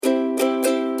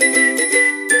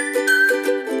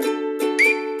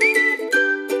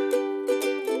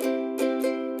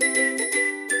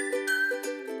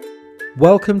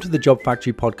Welcome to the Job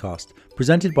Factory podcast,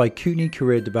 presented by Kootenai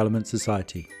Career Development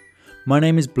Society. My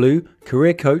name is Blue,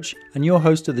 career coach, and your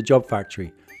host of the Job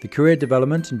Factory, the career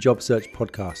development and job search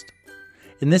podcast.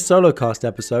 In this Solocast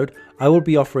episode, I will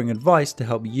be offering advice to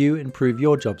help you improve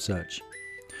your job search.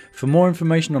 For more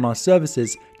information on our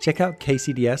services, check out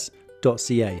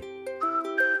kcds.ca.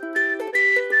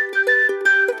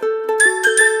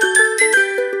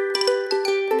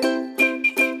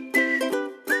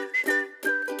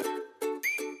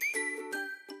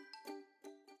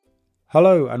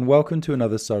 Hello and welcome to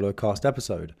another Solocast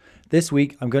episode. This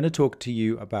week I'm going to talk to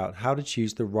you about how to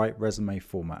choose the right resume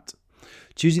format.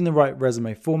 Choosing the right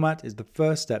resume format is the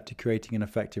first step to creating an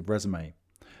effective resume.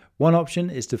 One option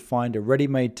is to find a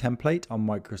ready-made template on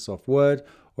Microsoft Word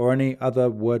or any other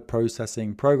word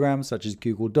processing program such as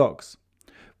Google Docs.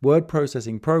 Word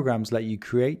processing programs let you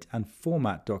create and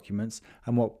format documents,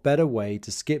 and what better way to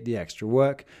skip the extra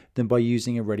work than by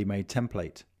using a ready-made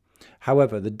template.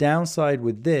 However, the downside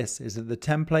with this is that the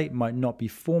template might not be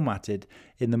formatted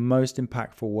in the most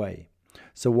impactful way.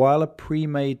 So while a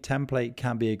pre-made template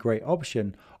can be a great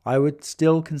option, I would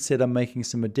still consider making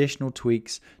some additional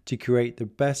tweaks to create the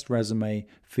best resume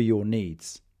for your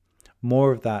needs.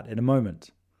 More of that in a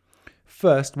moment.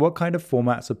 First, what kind of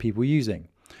formats are people using?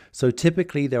 So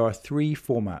typically there are three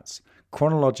formats: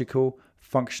 chronological,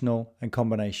 functional, and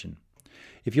combination.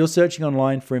 If you're searching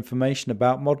online for information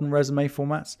about modern resume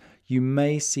formats, you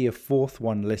may see a fourth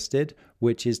one listed,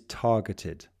 which is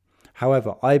targeted.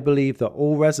 However, I believe that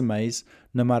all resumes,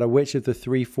 no matter which of the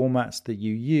three formats that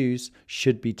you use,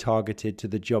 should be targeted to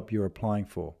the job you're applying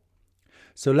for.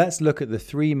 So let's look at the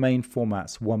three main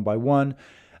formats one by one,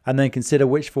 and then consider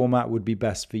which format would be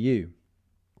best for you.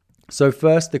 So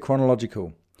first, the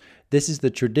chronological. This is the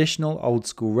traditional old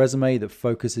school resume that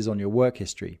focuses on your work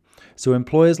history. So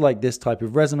employers like this type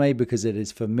of resume because it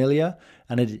is familiar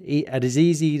and it is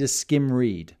easy to skim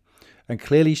read and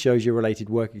clearly shows your related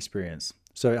work experience.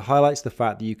 So it highlights the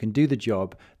fact that you can do the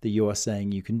job that you are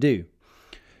saying you can do.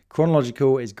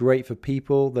 Chronological is great for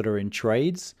people that are in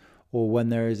trades or when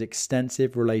there is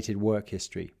extensive related work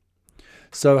history.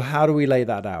 So how do we lay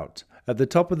that out? At the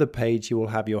top of the page, you will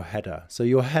have your header. So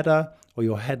your header, or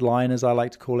your headline as I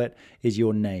like to call it, is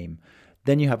your name.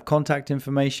 Then you have contact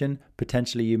information.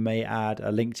 Potentially you may add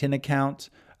a LinkedIn account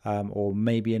or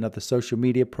maybe another social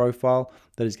media profile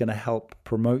that is going to help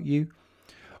promote you.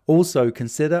 Also,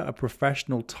 consider a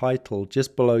professional title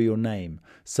just below your name,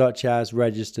 such as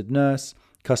registered nurse,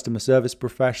 customer service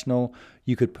professional.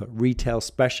 You could put retail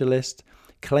specialist.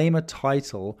 Claim a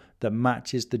title that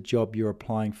matches the job you're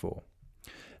applying for.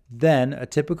 Then a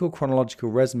typical chronological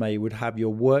resume would have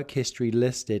your work history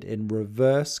listed in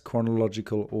reverse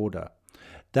chronological order.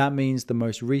 That means the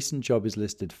most recent job is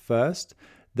listed first,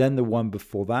 then the one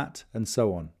before that, and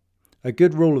so on. A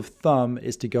good rule of thumb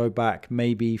is to go back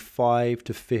maybe 5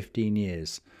 to 15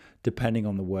 years, depending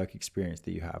on the work experience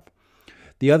that you have.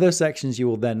 The other sections you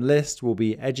will then list will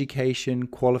be education,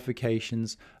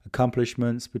 qualifications,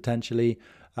 accomplishments potentially,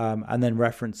 and then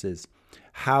references.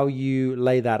 How you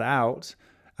lay that out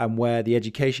and where the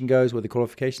education goes, where the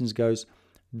qualifications goes,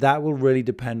 that will really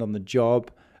depend on the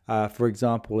job. For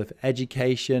example, if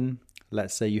education,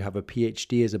 let's say you have a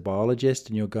PhD as a biologist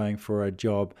and you're going for a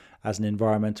job as an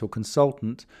environmental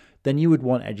consultant, then you would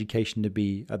want education to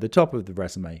be at the top of the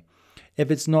resume.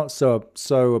 If it's not so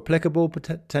applicable,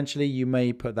 potentially you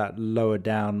may put that lower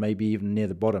down, maybe even near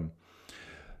the bottom.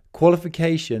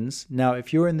 Qualifications, now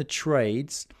if you're in the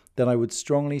trades, then I would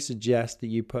strongly suggest that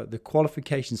you put the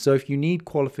qualifications. So if you need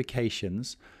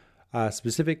qualifications,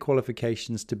 specific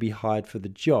qualifications to be hired for the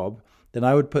job, then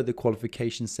I would put the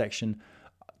qualifications section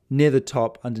near the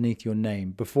top underneath your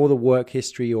name, before the work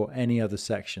history or any other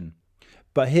section.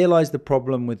 But here lies the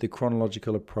problem with the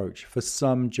chronological approach for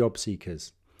some job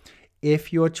seekers.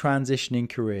 If you're transitioning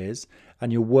careers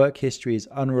and your work history is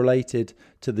unrelated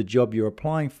to the job you're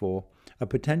applying for, a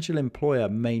potential employer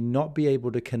may not be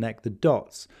able to connect the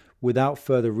dots without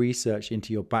further research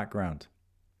into your background.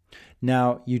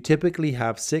 Now, you typically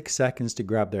have 6 seconds to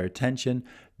grab their attention.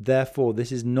 Therefore,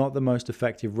 this is not the most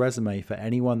effective resume for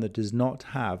anyone that does not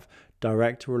have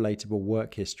direct or relatable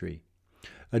work history.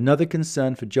 Another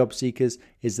concern for job seekers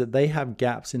is that they have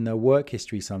gaps in their work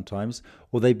history sometimes,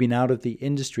 or they've been out of the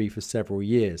industry for several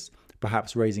years,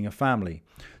 perhaps raising a family.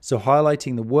 So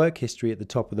highlighting the work history at the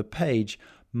top of the page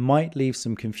might leave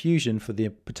some confusion for the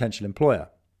potential employer.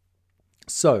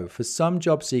 So for some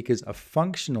job seekers, a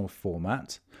functional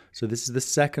format, so this is the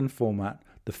second format,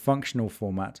 the functional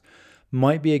format,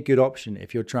 might be a good option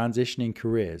if you're transitioning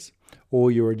careers, or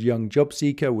you're a young job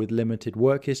seeker with limited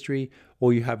work history,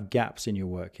 or you have gaps in your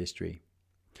work history.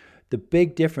 The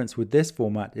big difference with this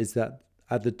format is that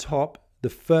at the top, the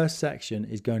first section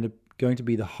is going to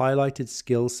be the highlighted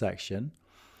skills section.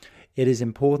 It is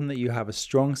important that you have a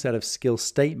strong set of skill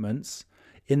statements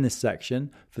in this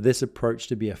section for this approach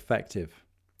to be effective.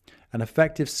 An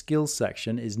effective skills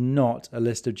section is not a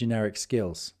list of generic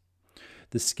skills.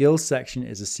 The skills section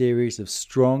is a series of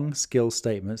strong skill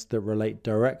statements that relate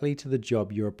directly to the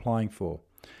job you're applying for,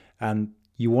 and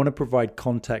you want to provide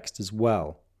context as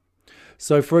well.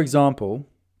 So, for example,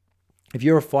 if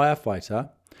you're a firefighter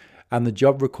and the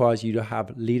job requires you to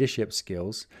have leadership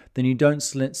skills, then you don't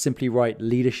simply write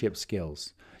leadership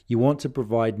skills. You want to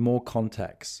provide more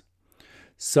context,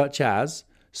 such as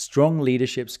strong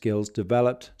leadership skills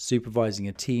developed supervising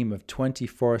a team of 20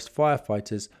 forest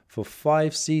firefighters for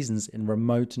 5 seasons in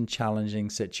remote and challenging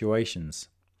situations.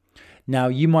 Now,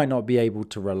 you might not be able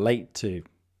to relate to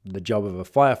the job of a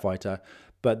firefighter,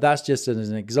 but that's just as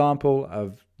an example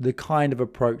of the kind of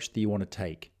approach that you want to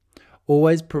take.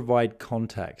 Always provide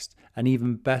context, and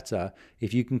even better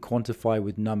if you can quantify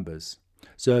with numbers.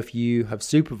 So if you have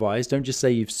supervised, don't just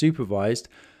say you've supervised.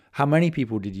 How many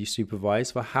people did you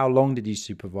supervise? For how long did you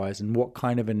supervise? And what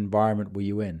kind of environment were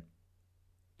you in?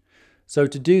 So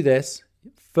to do this,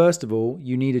 first of all,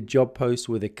 you need a job post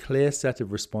with a clear set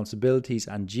of responsibilities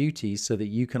and duties so that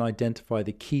you can identify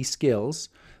the key skills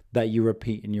that you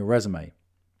repeat in your resume.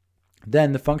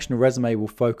 Then the functional resume will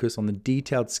focus on the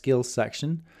detailed skills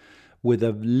section with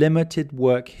a limited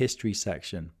work history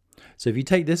section. So if you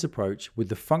take this approach with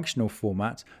the functional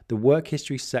format, the work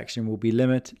history section will be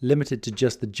limited to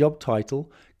just the job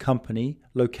title, company,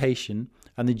 location,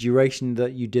 and the duration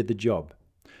that you did the job.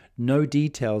 No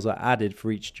details are added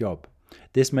for each job.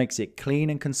 This makes it clean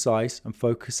and concise and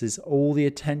focuses all the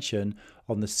attention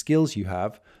on the skills you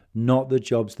have, not the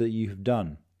jobs that you have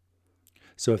done.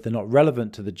 So if they're not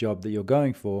relevant to the job that you're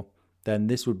going for, then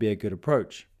this would be a good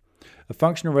approach. A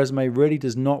functional resume really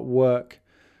does not work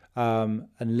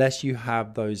unless you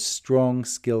have those strong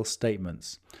skill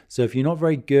statements. So if you're not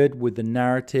very good with the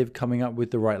narrative, coming up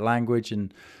with the right language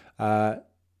and so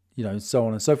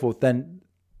on and so forth, then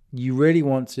you really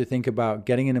want to think about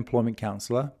getting an employment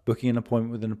counselor, booking an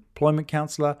appointment with an employment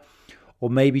counselor,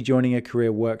 or maybe joining a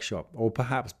career workshop, or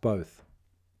perhaps both.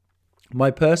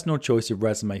 My personal choice of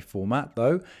resume format,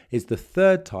 though, is the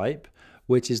third type,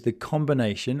 which is the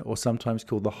combination, or sometimes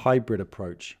called the hybrid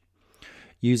approach,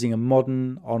 using a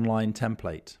modern online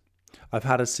template. I've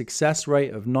had a success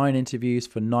rate of 9 interviews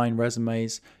for 9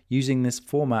 resumes using this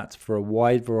format for a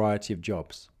wide variety of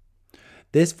jobs.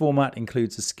 This format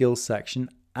includes a skills section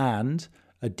and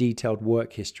a detailed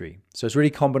work history. So it's really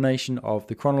a combination of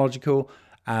the chronological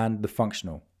and the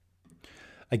functional.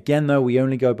 Again, though, we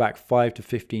only go back 5 to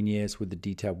 15 years with the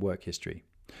detailed work history.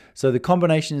 So the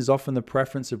combination is often the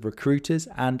preference of recruiters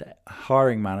and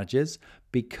hiring managers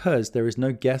because there is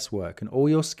no guesswork and all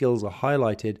your skills are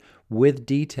highlighted with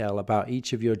detail about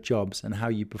each of your jobs and how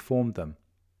you performed them.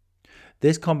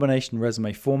 This combination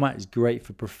resume format is great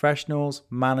for professionals,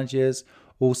 managers,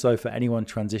 also for anyone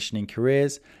transitioning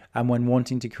careers and when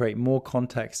wanting to create more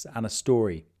context and a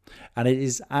story. And it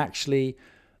is actually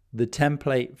the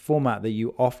template format that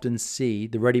you often see,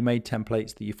 the ready-made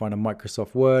templates that you find on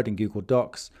Microsoft Word and Google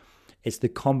Docs. It's the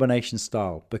combination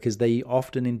style because they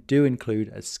often do include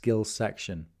a skills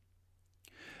section.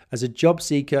 As a job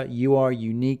seeker, you are a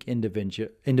unique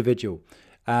individual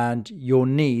and your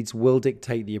needs will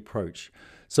dictate the approach.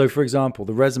 So for example,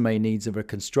 the resume needs of a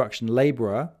construction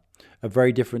laborer are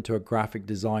very different to a graphic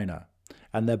designer,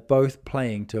 and they're both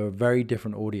playing to a very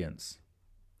different audience.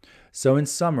 So in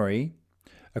summary,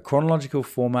 a chronological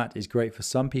format is great for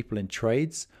some people in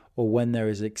trades or when there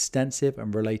is extensive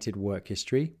and related work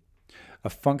history. A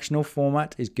functional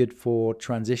format is good for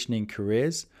transitioning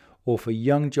careers or for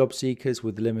young job seekers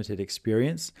with limited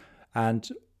experience and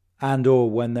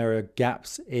or when there are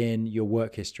gaps in your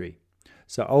work history.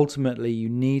 So ultimately, you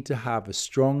need to have a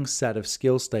strong set of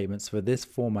skill statements for this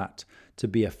format to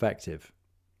be effective.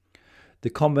 The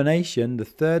combination, the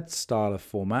third style of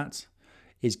format,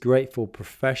 is great for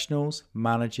professionals,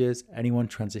 managers, anyone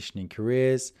transitioning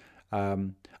careers.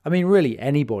 Really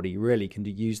anybody really can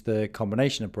use the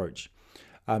combination approach.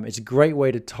 It's a great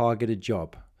way to target a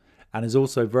job and is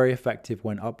also very effective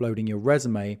when uploading your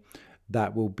resume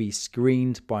that will be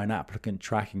screened by an applicant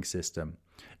tracking system.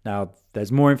 Now,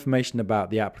 there's more information about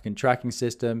the applicant tracking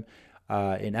system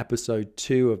in episode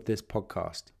 2 of this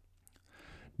podcast.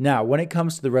 Now, when it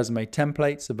comes to the resume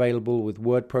templates available with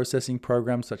word processing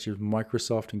programs such as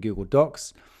Microsoft and Google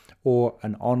Docs or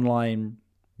an online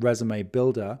resume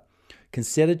builder,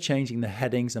 consider changing the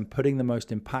headings and putting the most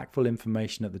impactful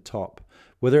information at the top,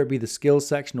 whether it be the skills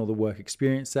section or the work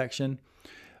experience section.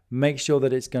 make sure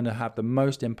that it's going to have the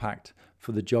most impact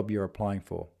for the job you're applying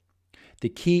for. The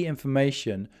key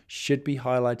information should be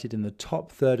highlighted in the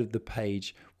top third of the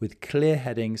page with clear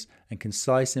headings and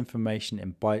concise information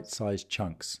in bite-sized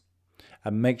chunks.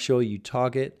 And make sure you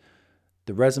target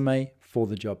the resume for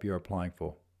the job you're applying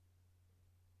for.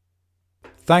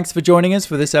 Thanks for joining us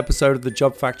for this episode of the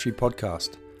Job Factory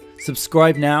podcast.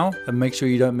 Subscribe now and make sure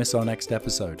you don't miss our next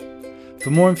episode. For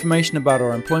more information about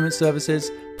our employment services,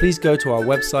 please go to our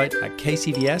website at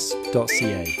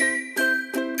kcds.ca.